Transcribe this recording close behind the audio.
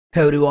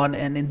Hey everyone,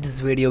 and in this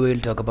video we will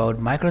talk about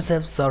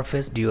Microsoft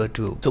Surface Duo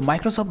 2. So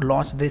Microsoft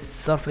launched this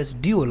Surface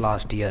Duo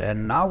last year,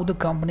 and now the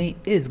company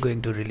is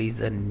going to release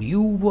a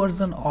new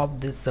version of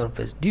this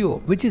Surface Duo,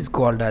 which is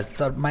called as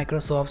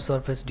Microsoft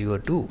Surface Duo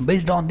 2.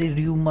 Based on the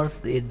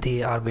rumors,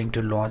 they are going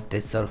to launch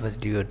this Surface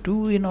Duo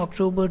 2 in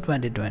October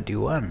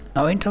 2021.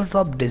 Now in terms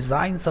of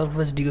design,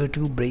 Surface Duo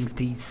 2 brings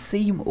the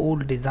same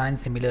old design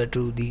similar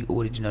to the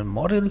original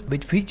model,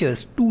 which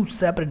features two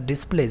separate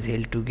displays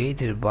held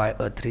together by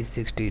a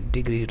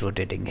 360-degree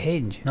rotating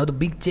hinge. Now the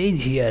big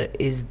change here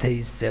is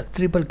this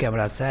triple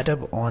camera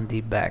setup on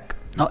the back.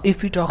 Now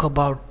if we talk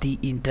about the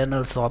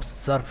internals of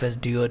Surface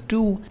Duo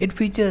 2, it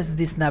features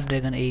the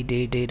Snapdragon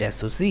 888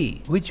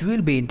 SoC, which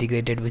will be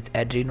integrated with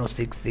Adreno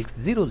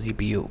 660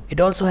 GPU.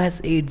 It also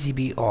has 8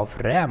 GB of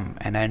RAM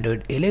and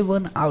Android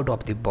 11 out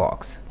of the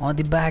box. On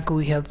the back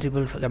we have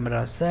triple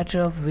camera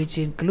setup, which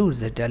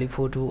includes a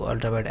telephoto,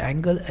 ultra-wide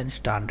angle and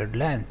standard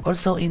lens.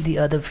 Also in the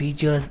other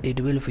features,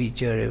 it will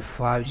feature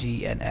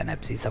 5G and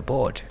NFC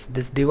support.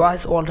 This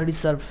device already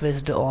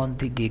surfaced on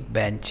the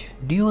Geekbench.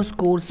 Duo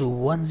scores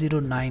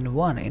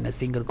 1091 in a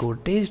single core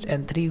test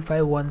and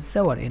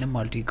 3517 in a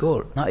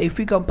multi-core. Now if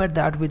we compare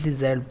that with the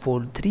Z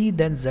Fold 3,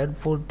 then Z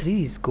Fold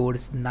 3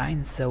 scores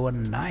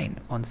 979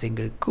 on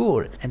single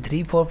core and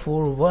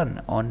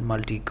 3441 on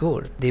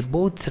multi-core. They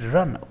both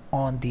run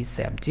on the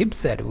same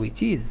chipset,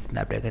 which is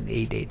Snapdragon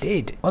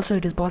 888. Also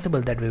it is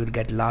possible that we will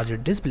get larger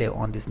display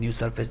on this new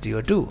Surface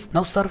Duo 2.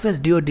 Now Surface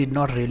Duo did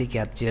not really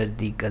capture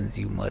the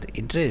consumer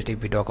interest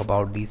if we talk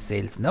about the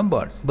sales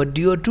numbers, but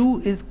Duo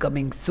 2 is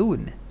coming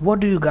soon. What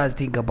do you guys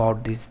think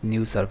about this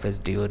new Surface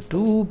Duo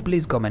 2?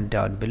 Please comment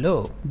down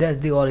below. That's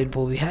the all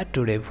info we had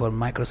today for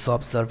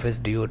Microsoft Surface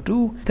Duo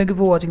 2. Thank you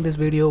for watching this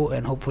video,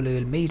 and hopefully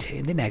we'll meet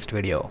in the next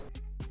video.